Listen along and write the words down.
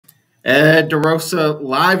Ed DeRosa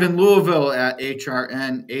live in Louisville at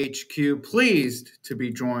HRN HQ. Pleased to be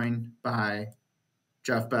joined by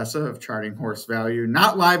Jeff Bessa of Charting Horse Value.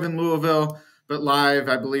 Not live in Louisville, but live,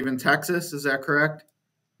 I believe, in Texas. Is that correct?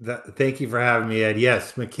 Thank you for having me, Ed.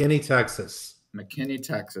 Yes, McKinney, Texas. McKinney,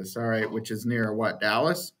 Texas. All right, which is near what,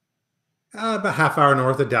 Dallas? About half hour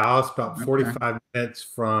north of Dallas, about Okay, 45 minutes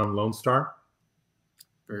from Lone Star.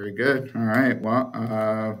 very good. All right,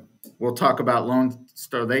 well, we'll talk about Lone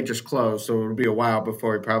Star. They just closed, so it'll be a while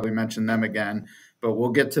before we probably mention them again, but we'll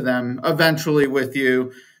get to them eventually with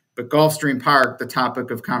you. But Gulfstream Park, the topic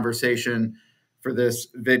of conversation for this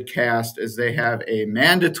vidcast is they have a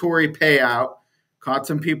mandatory payout. Caught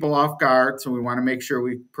some people off guard, so we want to make sure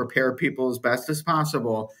we prepare people as best as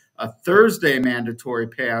possible. A Thursday mandatory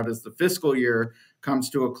payout as the fiscal year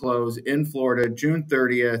comes to a close in Florida, June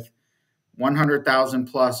 30th. 100,000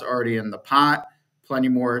 plus already in the pot, plenty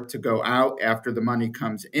more to go out after the money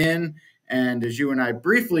comes in. And as you and I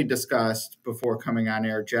briefly discussed before coming on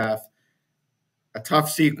air, Jeff, a tough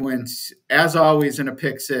sequence. As always in a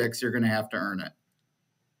pick six, you're going to have to earn it.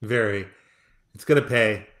 Very. It's going to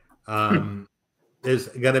pay. There's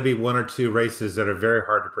going to be one or two races that are very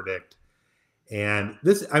hard to predict. And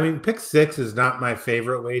this, I mean, pick six is not my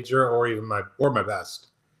favorite wager or even my best.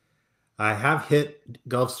 I have hit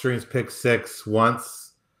Gulfstream's pick six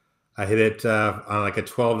once. I hit it on like a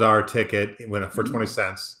 $12 ticket for 20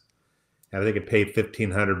 cents. And I think it paid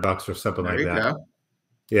 $1,500 or something like that. Go.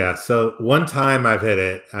 Yeah. So one time I've hit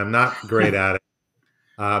it. I'm not great at it,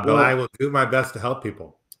 but Well, I will do my best to help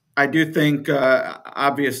people. I do think,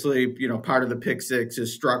 obviously, part of the pick six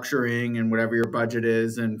is structuring and whatever your budget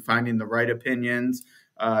is and finding the right opinions.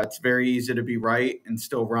 It's very easy to be right and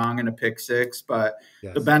still wrong in a pick six, but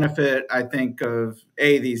Yes. the benefit, I think, of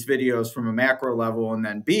A, these videos from a macro level, and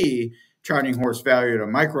then B, charting horse value at a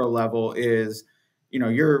micro level is,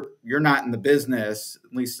 you're not in the business,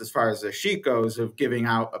 at least as far as the sheet goes, of giving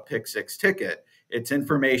out a pick six ticket. It's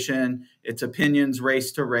information, it's opinions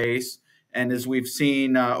race to race. And as we've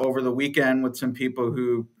seen over the weekend with some people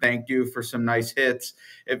who thanked you for some nice hits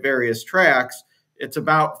at various tracks, it's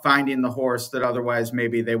about finding the horse that otherwise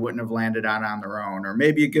maybe they wouldn't have landed on their own, or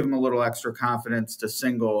maybe you give them a little extra confidence to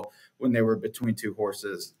single when they were between two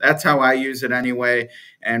horses. That's how I use it anyway.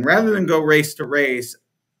 And rather than go race to race,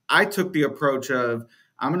 I took the approach of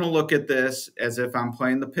I'm going to look at this as if I'm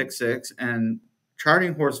playing the pick six, and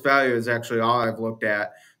charting horse value is actually all I've looked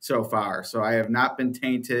at so far. So I have not been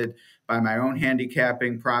tainted by my own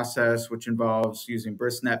handicapping process, which involves using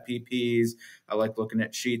Brisnet PPs. I like looking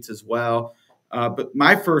at sheets as well. But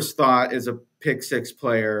my first thought as a pick six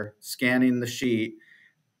player scanning the sheet,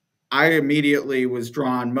 I immediately was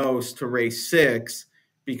drawn most to race six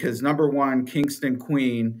because number one, Kingston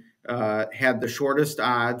Queen had the shortest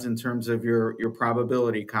odds in terms of your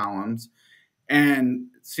probability columns, and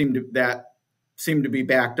seemed to be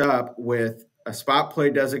backed up with a spot play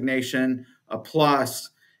designation, a plus,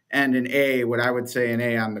 and an A, what I would say an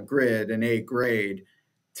A on the grid, an A grade.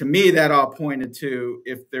 To me, that all pointed to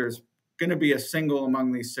if there's going to be a single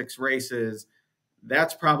among these six races,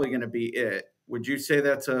 that's probably going to be it. Would you say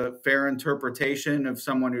that's a fair interpretation of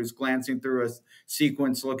someone who's glancing through a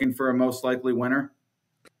sequence looking for a most likely winner?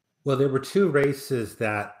 Well, there were two races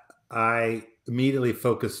that I immediately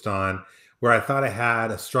focused on where I thought I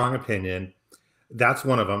had a strong opinion. That's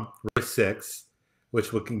one of them, race six,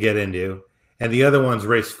 which we can get into. And the other one's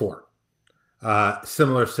race four.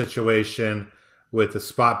 Similar situation with the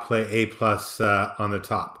spot play A plus on the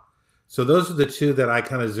top. So those are the two that I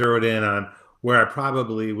kind of zeroed in on where I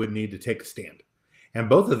probably would need to take a stand. And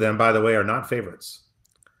both of them, by the way, are not favorites.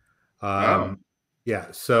 Oh,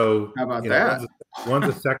 Yeah. So how about that? One's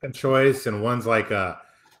a second choice and one's like a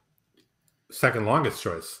second longest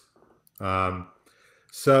choice.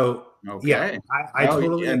 So Okay. yeah, I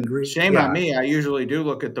totally and agree. shame Yeah. on me. I usually do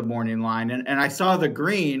look at the morning line, and I saw the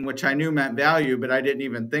green, which I knew meant value, but I didn't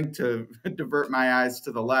even think to divert my eyes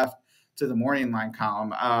to the left to the morning line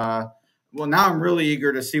column. Well, now I'm really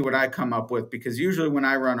eager to see what I come up with because usually when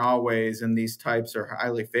I run always and these types are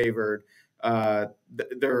highly favored,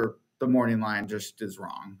 the morning line just is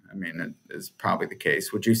wrong. I mean, it is probably the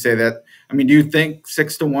case. Would you say that? I mean, do you think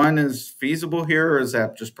 6-1 is feasible here, or is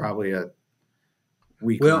that just probably a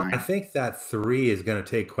weak Well, line? I think that 3 is going to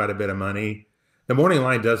take quite a bit of money. The morning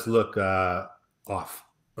line does look off.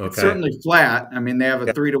 It's Okay. certainly flat. I mean, they have a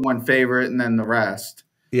Yeah. 3-1 favorite, and then the rest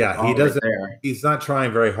Yeah, he all right doesn't. there. He's not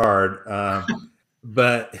trying very hard.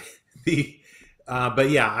 But the, but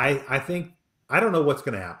yeah, I think I don't know what's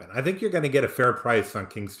going to happen. I think you're going to get a fair price on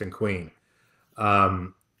Kingston Queen. I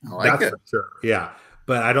like That's it. for sure. Yeah,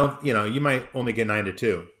 but I don't. You might only get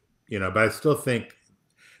 9-2. But I still think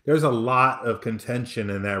there's a lot of contention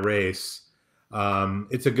in that race.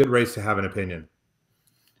 It's a good race to have an opinion.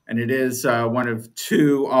 And it is one of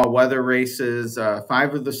two all-weather races.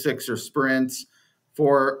 5 of the 6 are sprints.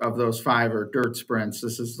 4 of those 5 are dirt sprints.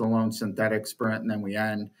 This is the lone synthetic sprint, and then we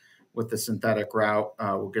end with the synthetic route.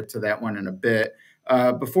 We'll get to that one in a bit.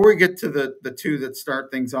 Before we get to the 2 that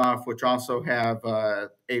start things off, which also have A+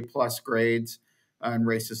 grades in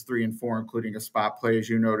races 3 and 4, including a spot play, as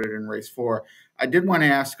you noted in race 4, I did want to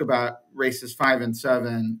ask about races 5 and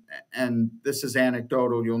 7, and this is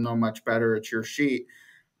anecdotal. You'll know much better. It's your sheet.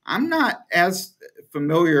 I'm not as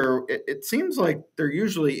familiar. It seems like there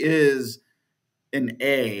usually is an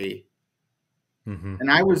A. Mm-hmm.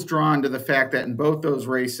 And I was drawn to the fact that in both those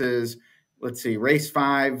races, let's see, race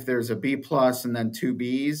 5, there's a B+ and then 2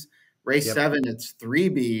 Bs. Race 7, it's 3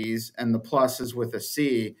 Bs and the plus is with a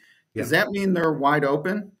C. Does that mean they're wide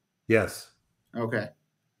open? Yes. Okay.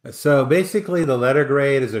 So basically, the letter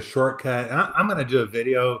grade is a shortcut. I'm going to do a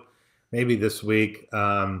video maybe this week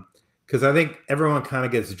because I think everyone kind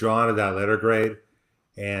of gets drawn to that letter grade,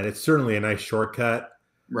 and it's certainly a nice shortcut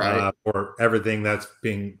for everything that's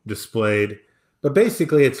being displayed. But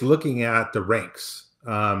basically, it's looking at the ranks.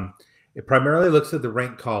 It primarily looks at the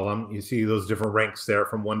rank column. You see those different ranks there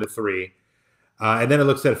from 1 to 3. And then it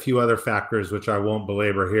looks at a few other factors, which I won't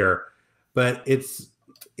belabor here. But it's,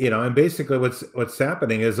 and basically what's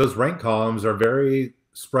happening is those rank columns are very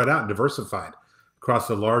spread out and diversified across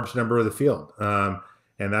a large number of the field.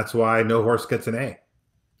 And that's why no horse gets an A.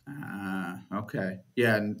 Okay.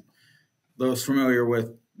 Yeah. And those familiar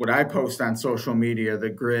with what I post on social media, the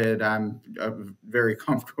grid, I'm very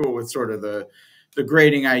comfortable with sort of the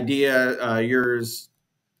grading idea. Yours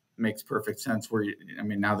makes perfect sense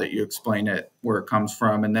now that you explain it, where it comes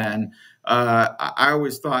from. And then I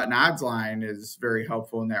always thought an odds line is very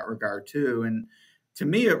helpful in that regard too. And to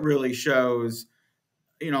me, it really shows,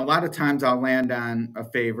 a lot of times I'll land on a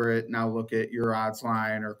favorite and I'll look at your odds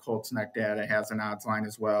line, or Colts Neck Data has an odds line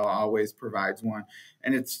as well, always provides one.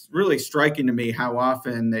 And it's really striking to me how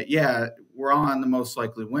often that, we're all on the most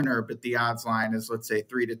likely winner, but the odds line is, let's say,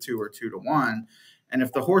 3-2 or 2-1. And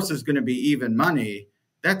if the horse is going to be even money,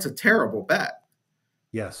 that's a terrible bet.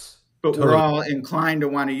 Yes. But totally. We're all inclined to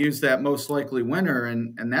want to use that most likely winner.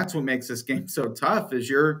 And that's what makes this game so tough, is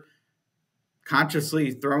you're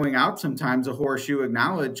consciously throwing out sometimes a horse you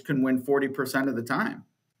acknowledge can win 40% of the time.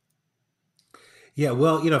 Yeah,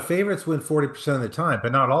 well, favorites win 40% of the time,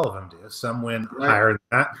 but not all of them do. Some win higher than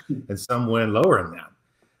that, and some win lower than that.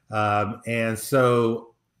 And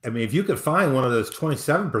so, if you could find one of those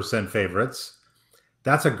 27% favorites,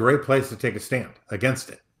 that's a great place to take a stand against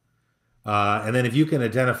it. And then if you can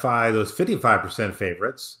identify those 55%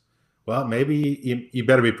 favorites, well, maybe you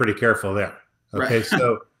better be pretty careful there. Okay, right.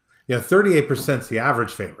 So 38% is the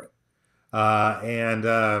average favorite.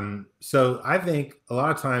 So I think a lot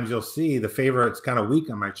of times you'll see the favorite's kind of weak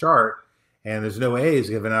on my chart and there's no A's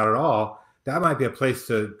given out at all. That might be a place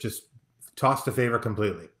to just toss the favorite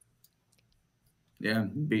completely. Yeah,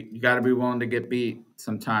 you got to be willing to get beat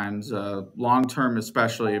sometimes, long term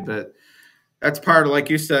especially. But that's part of, like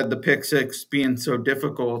you said, the pick six being so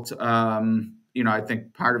difficult. I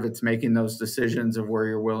think part of it's making those decisions of where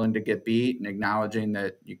you're willing to get beat and acknowledging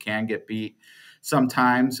that you can get beat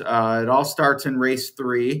sometimes. It all starts in race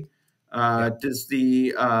 3. Does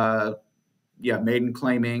the maiden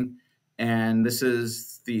claiming, and this is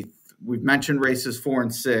we've mentioned races 4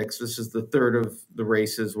 and 6. This is the third of the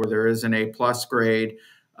races where there is an A+ grade,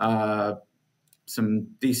 some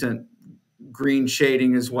decent green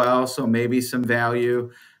shading as well, so maybe some value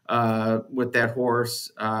with that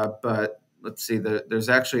horse. But let's see, there's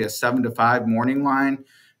actually a 7-5 morning line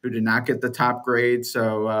who did not get the top grade.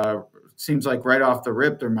 So it seems like right off the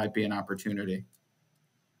rip, there might be an opportunity.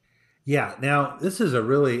 Yeah. Now, this is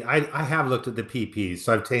I have looked at the PPs,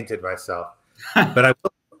 so I've tainted myself. But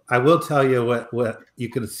I will tell you what you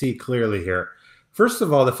can see clearly here. First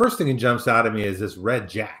of all, the first thing that jumps out at me is this Red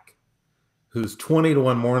Jack, whose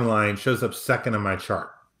 20-1 morning line shows up second on my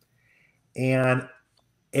chart. And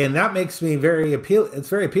that makes me very appealing. It's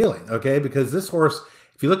very appealing, okay? Because this horse,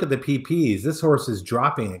 if you look at the PPs, this horse is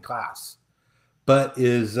dropping in class, but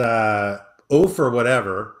is 0 for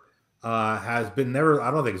whatever, has been never,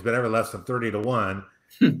 I don't think it's been ever less than 30-1,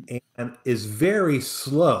 and is very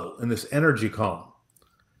slow in this energy column,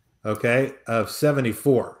 okay, of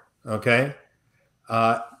 74, okay?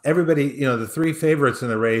 Everybody, the 3 favorites in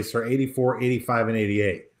the race are 84, 85, and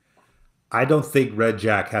 88. I don't think Red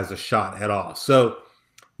Jack has a shot at all. So,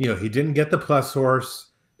 he didn't get the plus horse.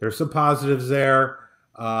 There's some positives there.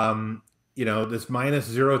 This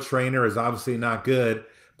 -0 trainer is obviously not good,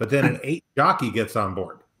 but then an 8 jockey gets on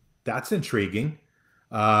board. That's intriguing.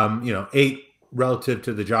 You know, 8 relative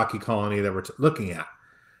to the jockey colony that we're looking at.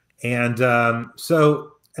 And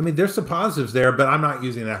so, I mean, there's some positives there, but I'm not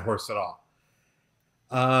using that horse at all.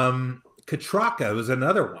 Katraka was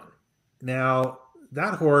another one. Now,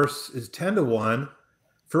 that horse is 10-1,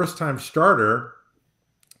 first time starter.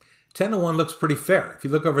 10-1 looks pretty fair. If you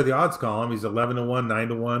look over the odds column, he's 11-1,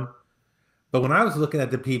 9-1. But when I was looking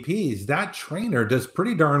at the PPs, that trainer does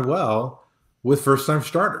pretty darn well with first time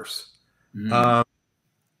starters.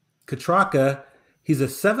 Katraka, he's a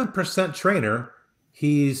 7% trainer.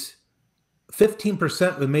 He's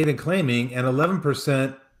 15% with maiden claiming and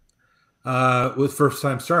 11% with first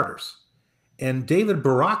time starters. And David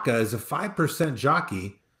Baraka is a 5%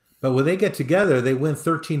 jockey, but when they get together, they win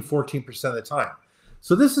 13, 14% of the time.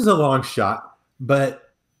 So this is a long shot,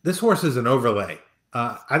 but this horse is an overlay.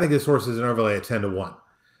 I think this horse is an overlay at 10-1.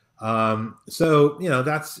 So, you know,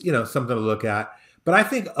 that's, you know, something to look at. But I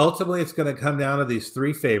think ultimately it's going to come down to these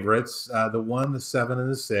 3 favorites, the 1, the 7,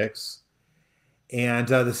 and the 6. And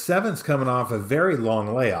the 7's coming off a very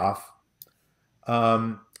long layoff.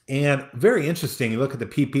 And very interesting, you look at the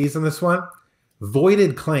PPs on this one,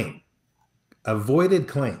 voided claim. A voided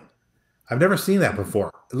claim. I've never seen that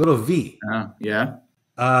before. A little V. Yeah.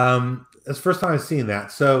 That's the first time I've seen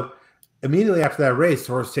that. So immediately after that race,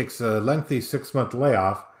 the horse takes a lengthy 6-month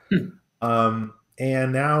layoff.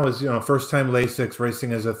 And now is, you know, first time Lasix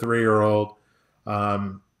racing as a 3-year-old.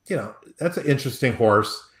 You know, that's an interesting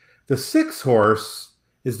horse. The 6 horse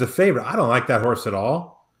is the favorite. I don't like that horse at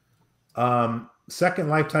all. Second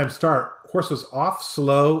lifetime start. Horse was off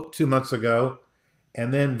slow 2 months ago,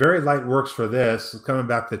 and then very light works for this, coming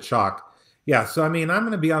back to chalk. Yeah, so I mean, I'm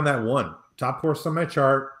going to be on that 1. Top horse on my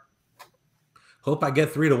chart. Hope I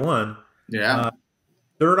get 3-1. Yeah.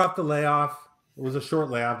 Third off the layoff. It was a short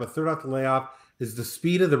layoff, but third off the layoff is the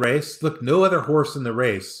speed of the race. Look, no other horse in the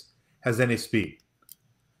race has any speed.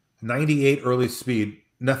 98 early speed.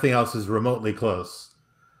 Nothing else is remotely close.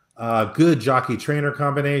 Good jockey trainer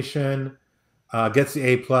combination. Gets the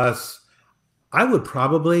A+. I would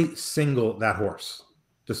probably single that horse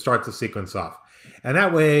to start the sequence off. And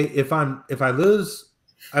that way, if I lose,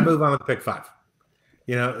 I move on to pick 5.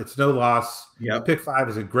 You know, it's no loss. Yep. Pick 5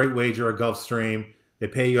 is a great wager at Gulfstream. They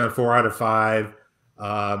pay you on 4 out of 5.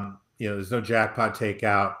 You know, there's no jackpot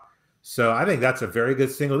takeout. So I think that's a very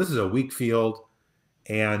good single. This is a weak field,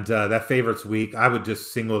 and that favorite's weak. I would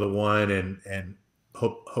just single the 1 and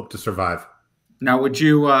hope to survive. Now, would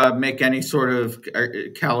you make any sort of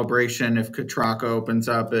calibration if Katraka opens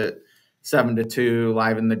up at 7-2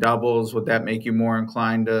 live in the doubles? Would that make you more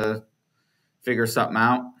inclined to figure something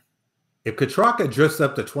out? If Katraka drifts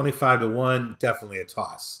up to 25-1, definitely a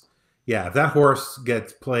toss. Yeah, if that horse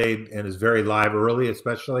gets played and is very live early,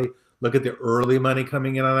 especially, look at the early money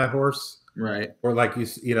coming in on that horse. Right. Or like,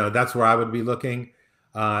 you know, that's where I would be looking.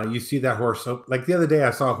 You see that horse. Like the other day,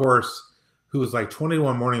 I saw a horse who was like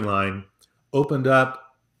 20-1 morning line, opened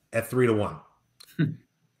up at 3-1,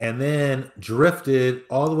 and then drifted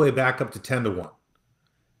all the way back up to 10-1,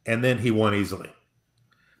 and then he won easily.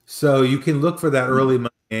 So you can look for that early money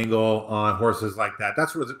angle on horses like that.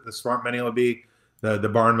 That's where the smart money will be. The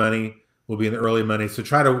barn money will be in the early money. So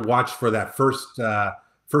try to watch for that first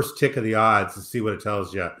tick of the odds and see what it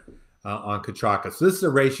tells you on Katraka. So this is a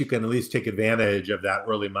race you can at least take advantage of that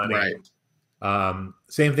early money. Right.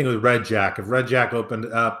 Same thing with Red Jack. If Red Jack opened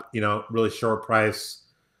up, you know, really short price,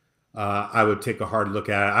 I would take a hard look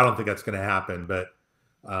at it. I don't think that's going to happen, but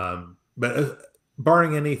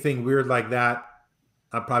barring anything weird like that,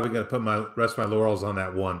 I'm probably going to put my rest of my laurels on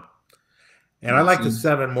that 1. And I like the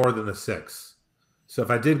 7 more than the 6. So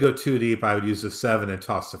if I did go too deep, I would use the 7 and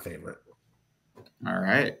toss the favorite. All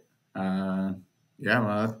right. Yeah,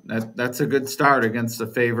 well, that's a good start against the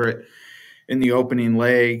favorite in the opening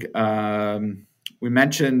leg. We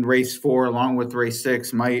mentioned race 4 along with race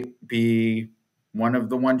 6 might be one of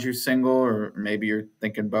the ones you single, or maybe you're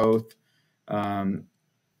thinking both.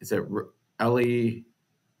 Is it Ellie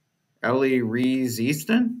Rees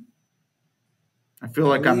Easton? I feel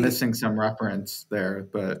like I'm missing some reference there,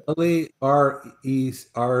 but Ellie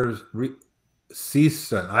Easton.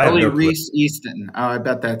 Ellie Rees Easton. Oh, I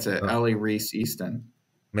bet that's it. Ellie Rees Easton.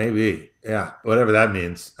 Maybe, yeah, whatever that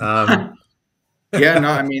means. Yeah, no,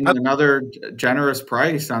 I mean, another generous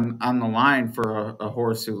price on the line for a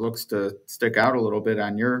horse who looks to stick out a little bit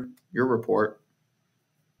on your report.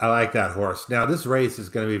 I like that horse. Now, this race is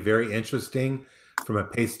going to be very interesting from a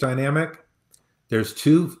pace dynamic. There's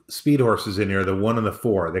 2 speed horses in here, the 1 and the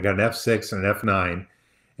 4. They got an F6 and an F9.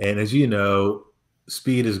 And as you know,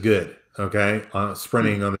 speed is good, okay, on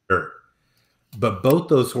sprinting on the dirt. But both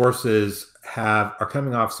those horses are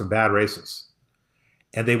coming off some bad races,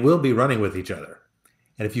 and they will be running with each other.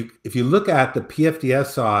 And if you look at the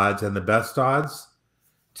PFDS odds and the best odds,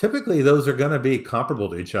 typically those are going to be comparable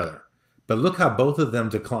to each other. But look how both of them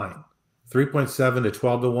decline. 3.7 to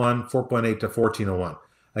 12 to 1, 4.8 to 14 to 1.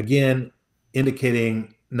 Again,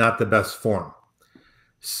 indicating not the best form.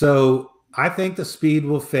 So I think the speed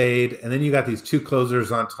will fade. And then you got these two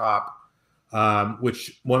closers on top,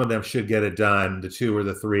 which one of them should get it done, the 2 or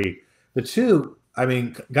the 3. The 2, I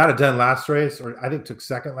mean, got it done last race, or I think took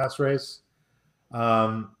second last race.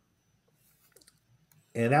 And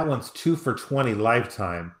that one's 2 for 20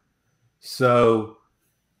 lifetime. So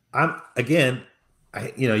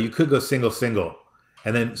you could go single,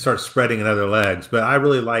 and then start spreading in other legs. But I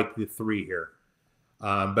really like the 3 here.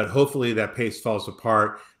 But hopefully that pace falls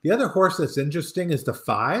apart. The other horse that's interesting is the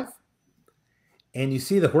 5. And you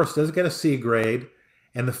see the horse does get a C grade.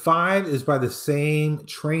 And the 5 is by the same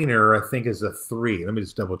trainer, I think, as the 3. Let me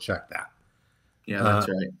just double check that. Yeah, that's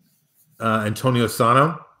right. Antonio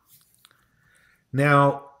Sano.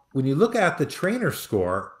 Now, when you look at the trainer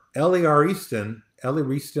score, Ellie Reaston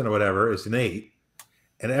or whatever is an 8,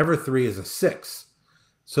 and Ever 3 is a 6.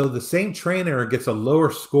 So the same trainer gets a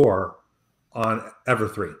lower score on Ever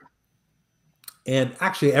 3. And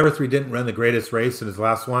actually, Ever 3 didn't run the greatest race in his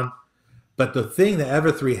last one. But the thing that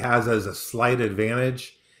Ever 3 has as a slight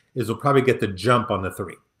advantage is he'll probably get the jump on the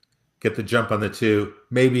 3, get the jump on the 2,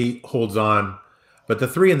 maybe holds on. But the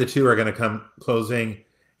 3 and the 2 are going to come closing,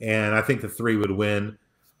 and I think the 3 would win.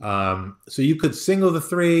 So you could single the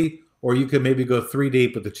 3, or you could maybe go 3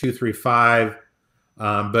 deep with the 2, 3, 5.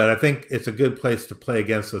 But I think it's a good place to play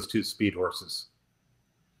against those 2 speed horses,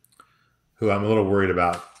 who I'm a little worried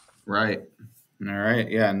about. Right. All right.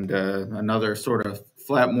 Yeah. And another sort of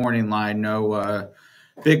flat morning line. No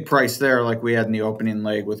big price there like we had in the opening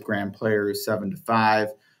leg with Grand Players, 7 to 5.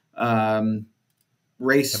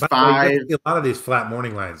 Race 5. A lot of these flat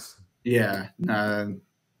morning lines. Yeah.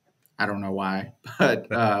 I don't know why.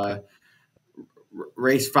 But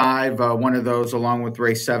race 5, one of those, along with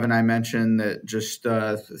race 7 I mentioned, that just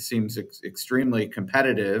seems extremely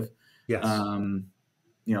competitive. Yes.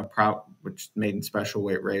 Which maiden special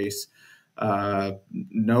weight race.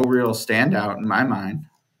 No real standout in my mind.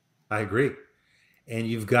 I agree. And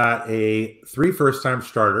you've got 3 first-time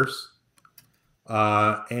starters.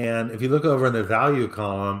 And if you look over in the value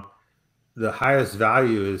column, the highest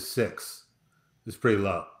value is 6. It's pretty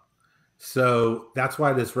low. So that's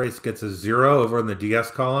why this race gets a 0 over in the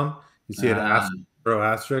DS column. You see an 0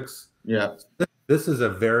 asterisk. Yeah. This is a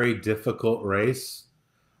very difficult race.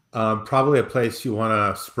 Probably a place you want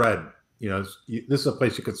to spread. This is a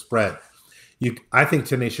place you could spread. I think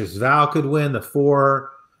Tenacious Val could win the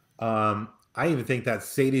 4. I even think that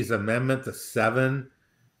Sadie's Amendment, the 7,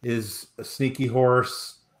 is a sneaky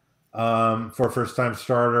horse for a first-time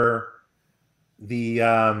starter. The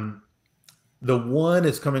 1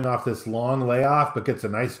 is coming off this long layoff, but gets a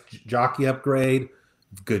nice jockey upgrade,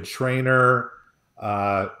 good trainer,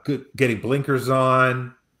 good getting blinkers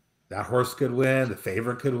on. That horse could win. The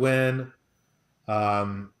favorite could win.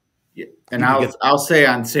 Yeah. And I'll say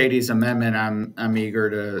on Sadie's Amendment, I'm eager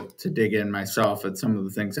to dig in myself at some of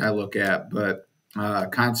the things I look at. But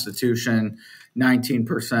Constitution,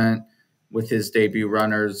 19% with his debut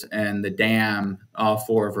runners, and the Dam, all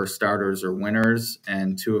 4 of her starters are winners,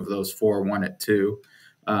 and 2 of those 4 won at 2.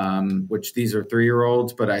 Which these are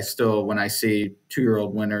 3-year-olds, but I still, when I see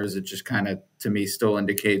 2-year-old winners, it just kind of, to me, still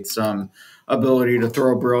indicates some ability to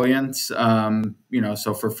throw brilliance.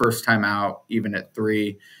 So for first time out, even at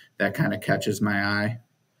 3, that kind of catches my eye.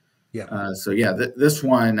 Yeah. This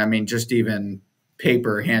one, I mean, just even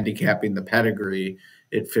paper handicapping the pedigree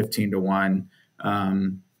at 15 to 1.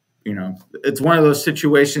 It's one of those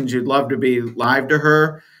situations you'd love to be live to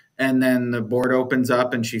her, and then the board opens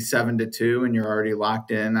up and she's 7 to 2, and you're already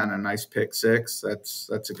locked in on a nice pick 6.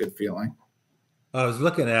 That's a good feeling. I was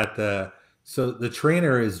looking at the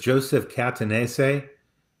trainer is Joseph Catanese.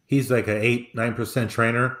 He's like an 8-9%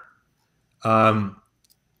 trainer.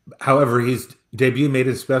 However, his debut made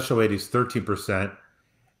in special weight, he's 13%.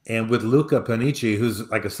 And with Luca Panici, who's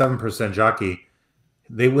like a 7% jockey,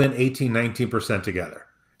 they win 18-19% together.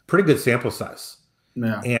 Pretty good sample size.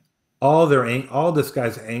 Yeah. And all this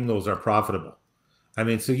guy's angles are profitable. I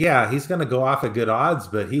mean, so yeah, he's going to go off at good odds,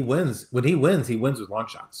 but he wins. When he wins with long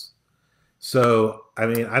shots. So, I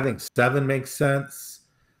mean, I think 7 makes sense.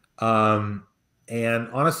 And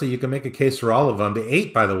honestly, you can make a case for all of them. The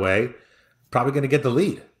 8, by the way, probably going to get the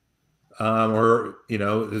lead.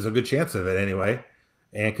 There's a good chance of it anyway.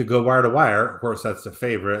 And could go wire to wire. Of course, that's the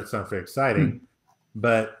favorite. It's not very exciting.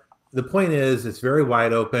 But the point is, it's very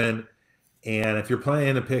wide open. And if you're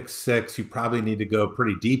playing a pick 6, you probably need to go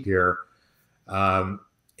pretty deep here. And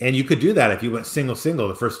And you could do that if you went single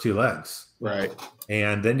the first 2 legs. Right.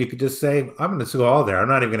 And then you could just say, I'm going to go all there. I'm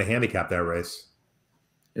not even going to handicap that race.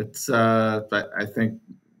 It's but I think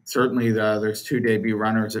certainly there's 2 debut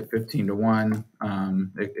runners at 15-1.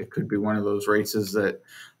 It could be one of those races that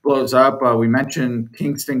blows up. We mentioned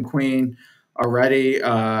Kingston Queen already.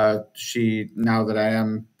 She, now that I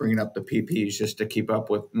am bringing up the PPs just to keep up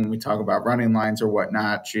with when we talk about running lines or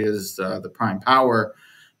whatnot, she is the prime power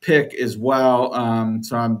pick as well.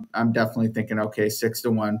 So I'm definitely thinking, okay,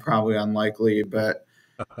 6-1, probably unlikely, but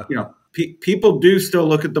people do still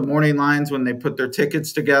look at the morning lines when they put their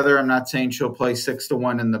tickets together. I'm not saying she'll play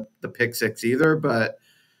 6-1 in the pick six either, but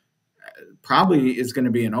probably is going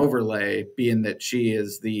to be an overlay, being that she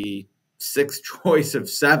is the 6th choice of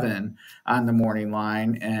 7 on the morning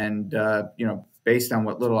line. And, based on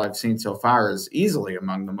what little I've seen so far, is easily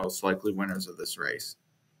among the most likely winners of this race.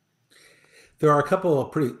 There are a couple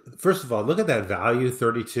of first of all, look at that value,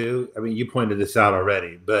 32. I mean, you pointed this out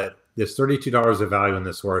already, but there's $32 of value in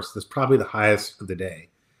this horse. That's probably the highest of the day.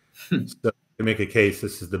 So to make a case,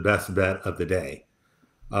 this is the best bet of the day.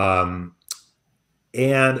 And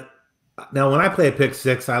now when I play a pick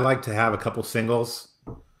six, I like to have a couple singles.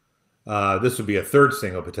 This would be a 3rd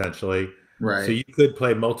single potentially. Right. So you could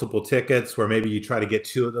play multiple tickets where maybe you try to get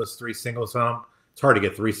 2 of those 3 singles home. It's hard to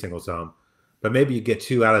get 3 singles home, but maybe you get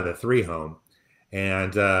 2 out of the 3 home.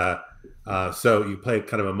 And so you play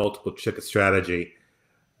kind of a multiple ticket strategy.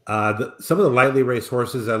 Some of the lightly raced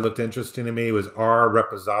horses that looked interesting to me was R.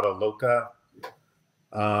 Reposado Loca.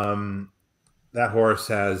 That horse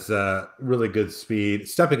has really good speed,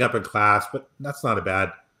 stepping up in class, but that's not a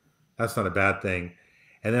bad thing.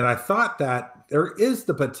 And then I thought that there is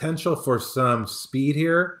the potential for some speed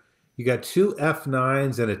here. You got 2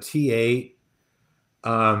 F9s and a T8,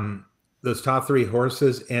 those top 3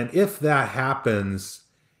 horses. And if that happens,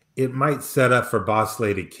 it might set up for Boss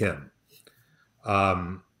Lady Kim.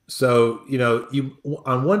 So, you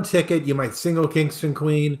on one ticket, you might single Kingston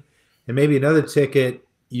Queen, and maybe another ticket,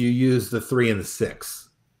 you use the 3 and the 6.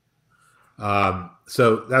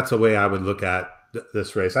 So that's a way I would look at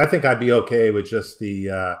this race. I think I'd be okay with just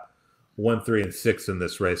the 1, 3, and 6 in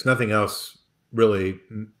this race. Nothing else really,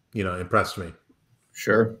 impressed me.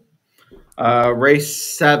 Sure. Race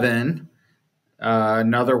 7,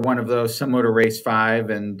 another one of those similar to race 5,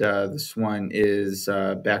 and this one is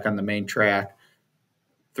back on the main track.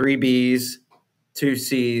 3 Bs, 2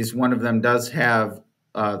 Cs. One of them does have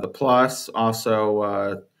the plus,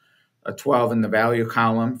 also a 12 in the value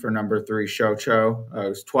column for number 3 Shocho. It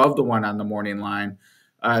was 12-1 on the morning line.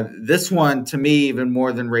 This one, to me, even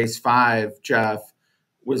more than race 5, Jeff,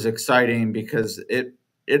 was exciting because it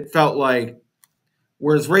felt like,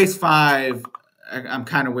 whereas race 5, I'm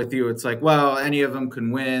kind of with you. It's like, well, any of them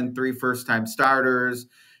can win. 3 first-time starters.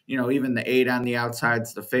 Even the 8 on the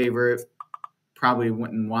outside's the favorite. Probably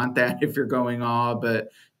wouldn't want that if you're going all, but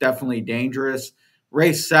definitely dangerous.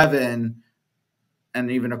 Race 7, and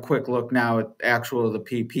even a quick look now at the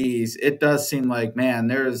PPs, it does seem like, man,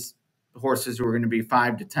 there's horses who are going to be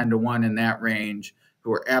 5 to 10-1 in that range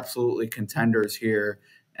who are absolutely contenders here.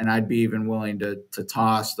 And I'd be even willing to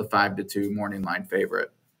toss the 5-2 morning line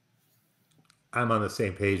favorite. I'm on the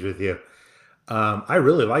same page with you. I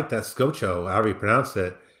really like that Scocho, however you pronounce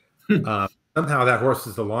it. Somehow that horse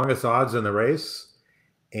is the longest odds in the race,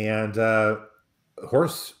 and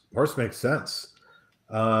horse makes sense.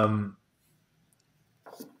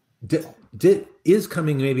 Is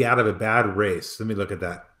coming maybe out of a bad race. Let me look at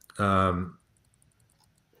that.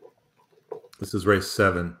 This is race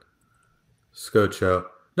 7. Scocho.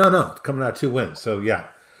 No, coming out 2 wins. So yeah.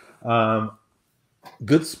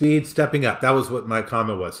 Good speed, stepping up. That was what my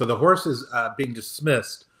comment was. So the horse is being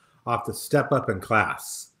dismissed off the step up in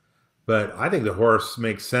class. But I think the horse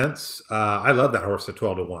makes sense. I love that horse at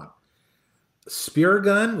 12-1. Spear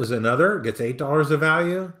Gun was another, gets $8 of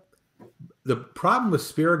value. The problem with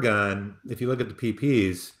Spear Gun, if you look at the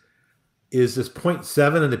PPs, is this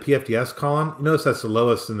 0.7 in the PFDS column. You notice that's the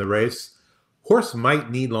lowest in the race. Horse might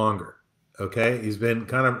need longer. Okay, he's been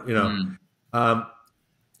kind of,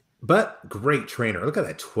 but great trainer. Look at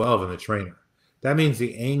that 12 in the trainer. That means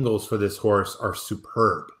the angles for this horse are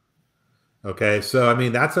superb. Okay, so I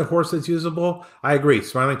mean that's a horse that's usable. I agree.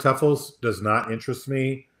 Smiling Tuffles does not interest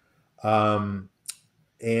me. And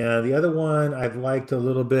the other one I've liked a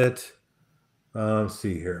little bit. Let's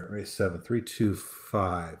see here. Race 7, 3, 2,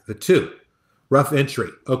 5. The 2, Rough Entry.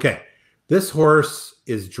 Okay, this horse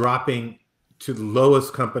is dropping to the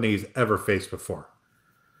lowest company he's ever faced before.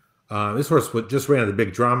 This horse just ran the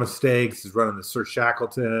big drama stakes. He's running the Sir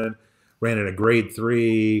Shackleton. Ran in a grade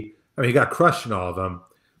 3. I mean, he got crushed in all of them.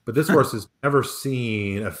 But this horse has never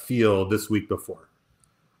seen a field this week before.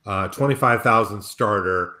 25,000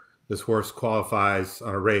 starter. This horse qualifies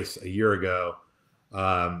on a race a year ago.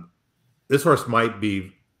 Um, this horse might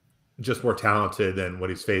be just more talented than what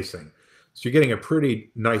he's facing. So you're getting a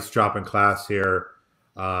pretty nice drop in class here.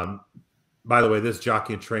 Um, by the way, this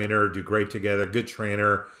jockey and trainer do great together. Good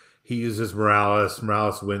trainer. He uses Morales.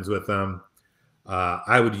 Morales wins with them.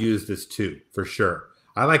 I would use this 2 for sure.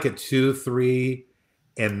 I like it 2, 3,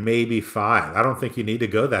 and maybe 5. I don't think you need to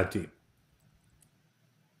go that deep.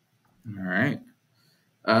 All right.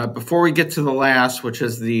 Before we get to the last, which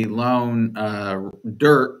is the lone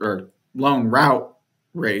dirt or lone route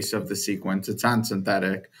race of the sequence, it's on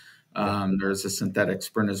synthetic. There's a synthetic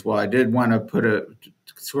sprint as well. I did want to put a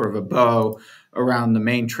sort of a bow around the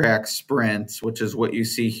main track sprints, which is what you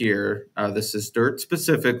see here. This is dirt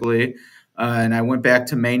specifically. And I went back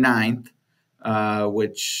to May 9th,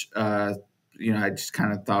 which, I just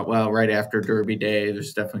kind of thought, well, right after Derby Day,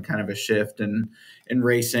 there's definitely kind of a shift in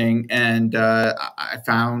racing. And I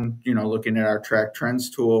found, looking at our track trends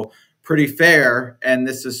tool, pretty fair. And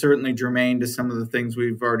this is certainly germane to some of the things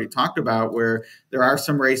we've already talked about, where there are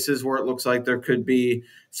some races where it looks like there could be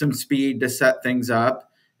some speed to set things up.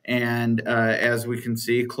 And as we can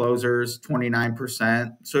see, closers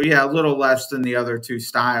 29%. So yeah, a little less than the other 2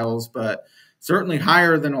 styles, but certainly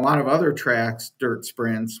higher than a lot of other tracks, dirt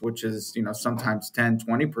sprints, which is, sometimes 10,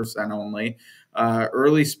 20% only.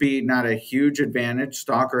 Early speed, not a huge advantage.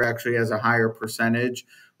 Stalker actually has a higher percentage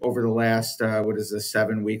over the last,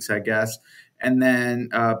 7 weeks, I guess. And then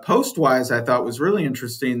post-wise, I thought was really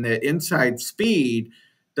interesting that inside speed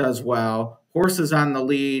does well. Horses on the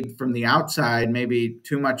lead from the outside, maybe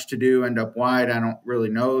too much to do, end up wide. I don't really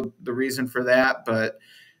know the reason for that, but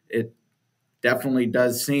it definitely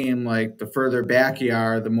does seem like the further back you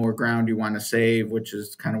are, the more ground you want to save, which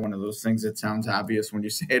is kind of one of those things that sounds obvious when you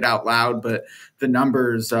say it out loud, but the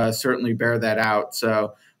numbers certainly bear that out.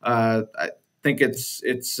 So I think it's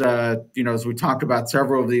as we talked about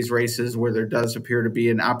several of these races where there does appear to be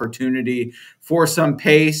an opportunity for some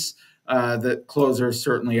pace, that closers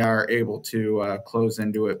certainly are able to close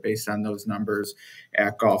into it based on those numbers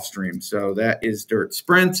at Gulfstream. So that is dirt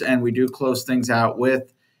sprints, and we do close things out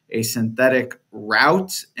with a synthetic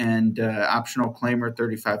route and optional claimer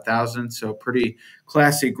 35,000. So pretty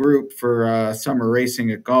classy group for summer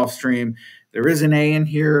racing at Gulfstream. There is an A in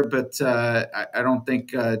here, but I don't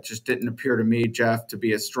think just didn't appear to me, Jeff, to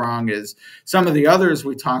be as strong as some of the others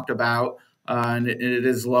we talked about. And it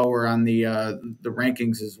is lower on the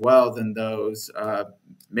rankings as well than those.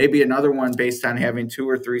 Maybe another one based on having 2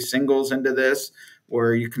 or 3 singles into this,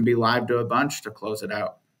 where you can be live to a bunch to close it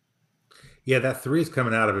out. Yeah, that 3 is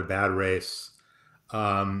coming out of a bad race.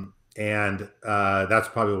 And that's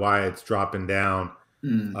probably why it's dropping down.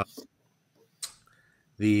 Let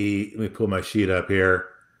me pull my sheet up here.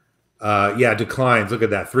 Declines. Look at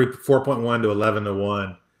that. 4.1 to 11 to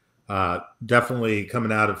 1. Definitely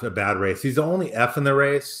coming out of a bad race. He's the only F in the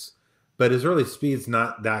race, but his early speed's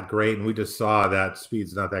not that great, and we just saw that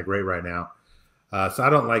speed's not that great right now. So I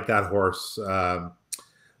don't like that horse.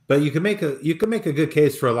 But you can make a good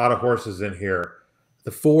case for a lot of horses in here.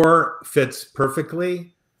 The 4 fits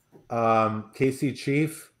perfectly. KC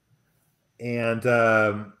Chief, and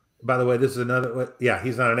by the way, this is another. Yeah,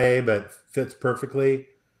 he's not an A, but fits perfectly.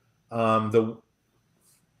 The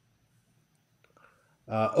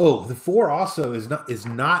 4 also is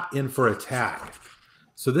not in for a tag.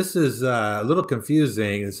 So this is a little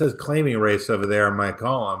confusing. It says claiming race over there in my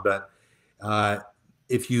column, but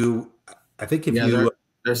there's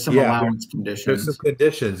some allowance conditions. There's some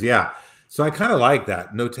conditions, yeah. So I kind of like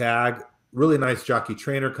that. No tag, really nice jockey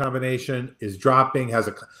trainer combination, is dropping,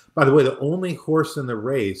 by the way, the only horse in the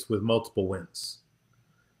race with multiple wins.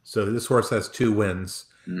 So this horse has 2 wins.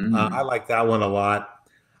 I like that one a lot.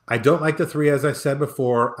 I don't like the 3, as I said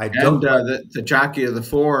before. The jockey of the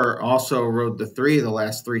 4 also rode the 3 the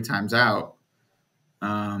last 3 times out.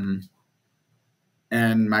 And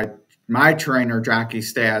my trainer jockey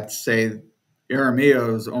stats say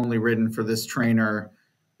Aramillo's only ridden for this trainer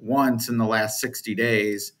once in the last 60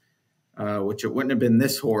 days, which it wouldn't have been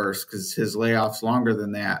this horse because his layoff's longer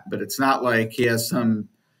than that. But it's not like he has some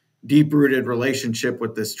deep-rooted relationship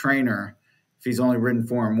with this trainer if he's only ridden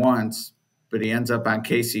for him once, but he ends up on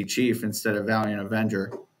KC Chief instead of Valiant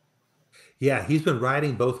Avenger. Yeah, he's been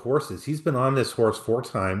riding both horses. He's been on this horse 4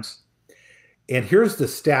 times. And here's the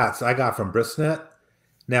stats I got from Brisnet.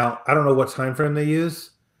 Now, I don't know what time frame they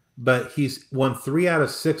use, but he's won 3 out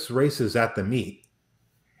of 6 races at the meet.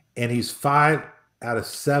 And he's 5 out of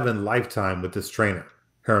 7 lifetime with this trainer,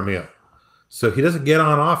 Jaramillo. So he doesn't get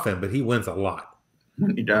on often, but he wins a lot.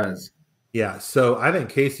 When he does. Yeah, so I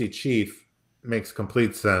think KC Chief makes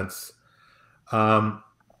complete sense.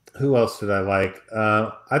 Who else did I like?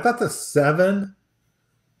 I thought the 7,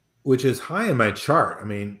 which is high in my chart, I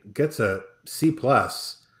mean, gets a C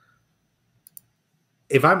plus.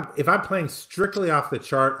 If I'm playing strictly off the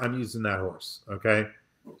chart, I'm using that horse. Okay,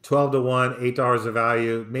 12 to 1, $8 of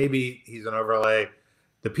value. Maybe he's an overlay.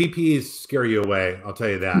 The PPs scare you away. I'll tell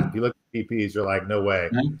you that. If you look at PPs, you're like, no way.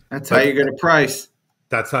 Yeah, that's how you But get a price.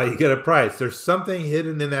 that's how you get a price. There's something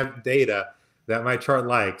hidden in that data that my chart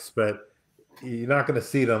likes, but you're not going to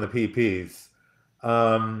see it on the PPs.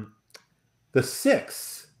 Um, the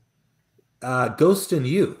 6, Ghost in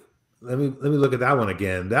You. Let me look at that one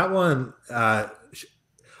again. That one,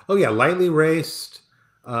 oh yeah, lightly raced,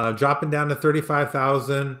 dropping down to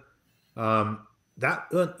 35,000. That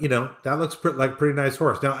that looks like pretty nice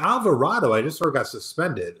horse. Now Alvarado, I just heard got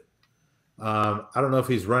suspended. I don't know if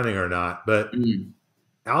he's running or not, but Mm,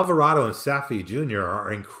 Alvarado and Safi Jr.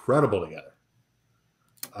 are incredible together.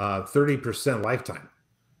 30% lifetime,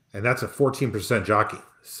 and that's a 14% jockey.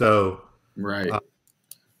 So right. uh,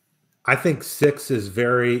 I think 6 is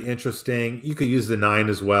very interesting. You could use the 9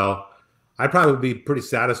 as well. I'd probably be pretty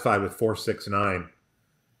satisfied with 4, 6, 9.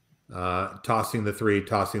 Tossing the 3,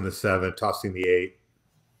 tossing the 7, tossing the 8.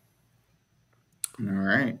 All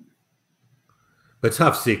right. But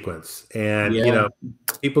tough sequence. And, Yeah.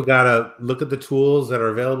 people got to look at the tools that are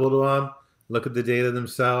available to them, look at the data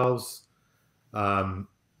themselves. Um,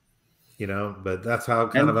 but that's how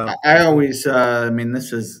kind of And I always, I mean,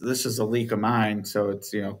 this is a leak of mine, so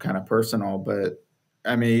it's kind of personal. But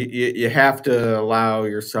I mean, you have to allow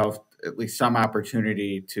yourself at least some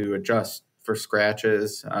opportunity to adjust for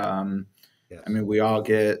scratches. I yes. mean, we all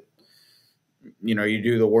get, you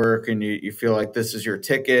do the work and you feel like this is your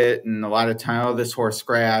ticket, and a lot of time, oh, this horse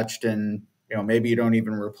scratched, and maybe you don't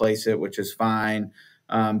even replace it, which is fine.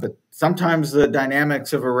 But sometimes the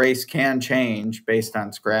dynamics of a race can change based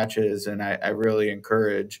on scratches, and I really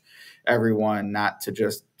encourage everyone not to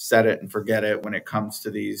just set it and forget it when it comes to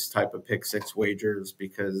these type of pick six wagers,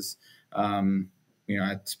 because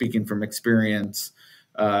speaking from experience,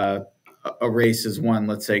 uh, a race is one,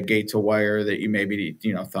 let's say gate to wire, that you maybe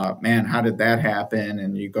thought, man, how did that happen?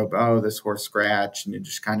 And you go, oh, this horse scratched, and you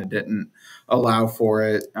just kind of didn't allow for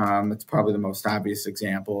it. It's probably the most obvious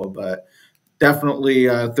example, but definitely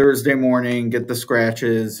Thursday morning, get the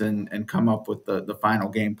scratches and come up with the final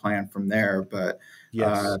game plan from there. But uh,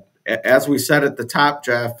 Yes. as we said at the top,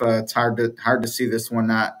 Jeff, it's hard to see this one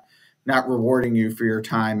not rewarding you for your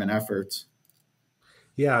time and efforts.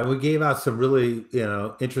 Yeah, we gave out some really,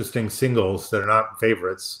 interesting singles that are not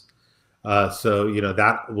favorites. So,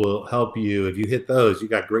 that will help you. If you hit those, you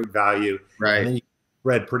got great value. And Right. then you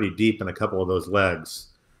spread pretty deep in a couple of those legs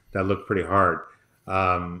that look pretty hard.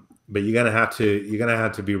 But you're gonna have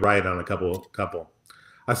to be right on a couple.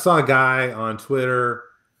 I saw a guy on Twitter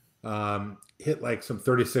hit like some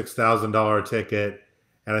 $36,000 ticket,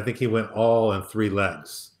 and I think he went all in 3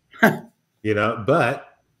 legs. But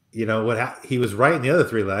he was right in the other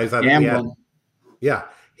 3 legs. I think he had, Gambling. yeah,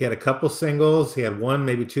 he had a couple singles. He had one,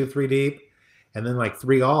 maybe 2, 3 deep, and then like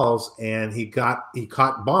 3 alls, and he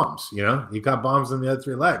caught bombs. He got bombs in the other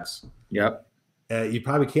 3 legs. Yep. You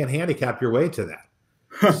probably can't handicap your way to that.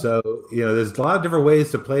 So there's a lot of different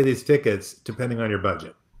ways to play these tickets depending on your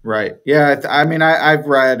budget. Right. Yeah. I mean, I've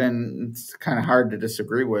read, and it's kind of hard to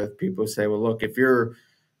disagree with. People say, well, look, if you're,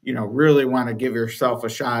 really want to give yourself a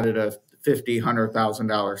shot at a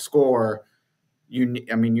 $50,000 score,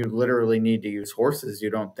 I mean, you literally need to use horses you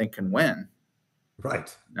don't think can win.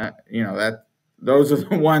 Right. That those are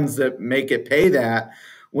the ones that make it pay that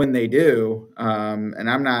when they do. And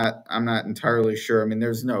I'm not entirely sure. I mean,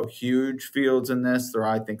 there's no huge fields in this. There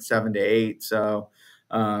are, I think, 7 to 8. So,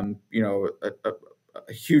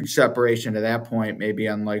 a huge separation to that point may be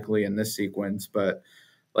unlikely in this sequence. But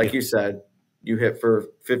like you Yes. said, you hit for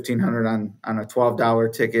 1,500 on a $12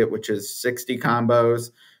 ticket, which is 60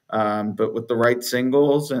 combos. But with the right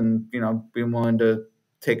singles and being willing to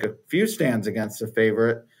take a few stands against a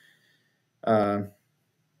favorite, uh,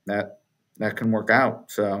 that that can work out.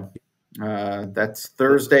 So that's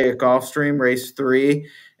Thursday at Gulfstream, race 3.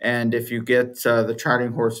 And if you get the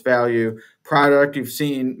Charting Horse Value product, you've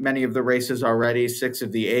seen many of the races already, 6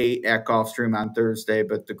 of the 8 at Gulfstream on Thursday.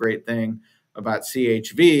 But the great thing about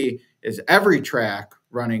CHV is every track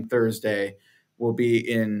running Thursday will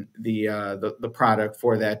be in the product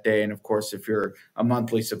for that day. And of course, if you're a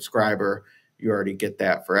monthly subscriber, you already get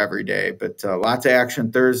that for every day. But lots of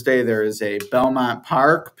action Thursday. There is a Belmont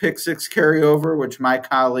Park Pick Six carryover, which my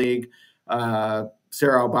colleague Sarah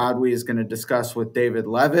Albadwi is going to discuss with David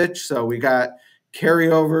Levitch. So we got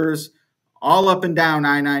carryovers all up and down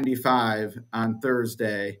I-95 on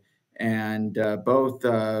Thursday, and both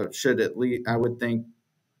should, at least, I would think,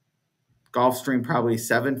 Gulfstream probably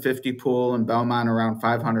 750 pool, and Belmont around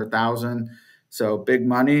 500,000. So big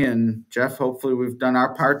money. And Jeff, hopefully we've done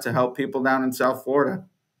our part to help people down in South Florida.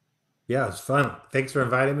 Yeah, it's fun. Thanks for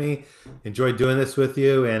inviting me. Enjoyed doing this with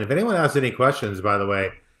you. And if anyone has any questions, by the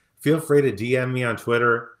way, feel free to DM me on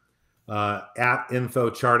Twitter at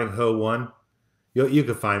infochartingho1. You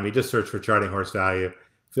can find me. Just search for Charting Horse Value.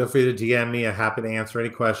 Feel free to DM me. I'm happy to answer any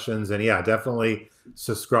questions. And yeah, definitely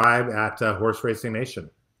subscribe at Horse Racing Nation.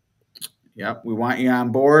 Yep, we want you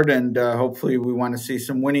on board, and hopefully we want to see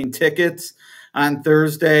some winning tickets on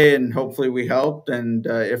Thursday, and hopefully we helped. And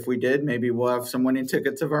if we did, maybe we'll have some winning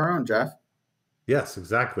tickets of our own, Jeff. Yes,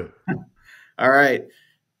 exactly. All right.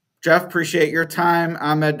 Jeff, appreciate your time.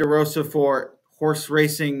 I'm Ed DeRosa for Horse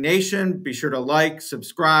Racing Nation. Be sure to like,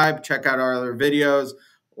 subscribe, check out our other videos.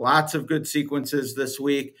 Lots of good sequences this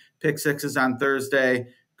week. Pick sixes on Thursday.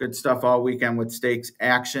 Good stuff all weekend with stakes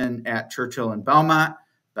action at Churchill and Belmont.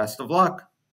 Best of luck.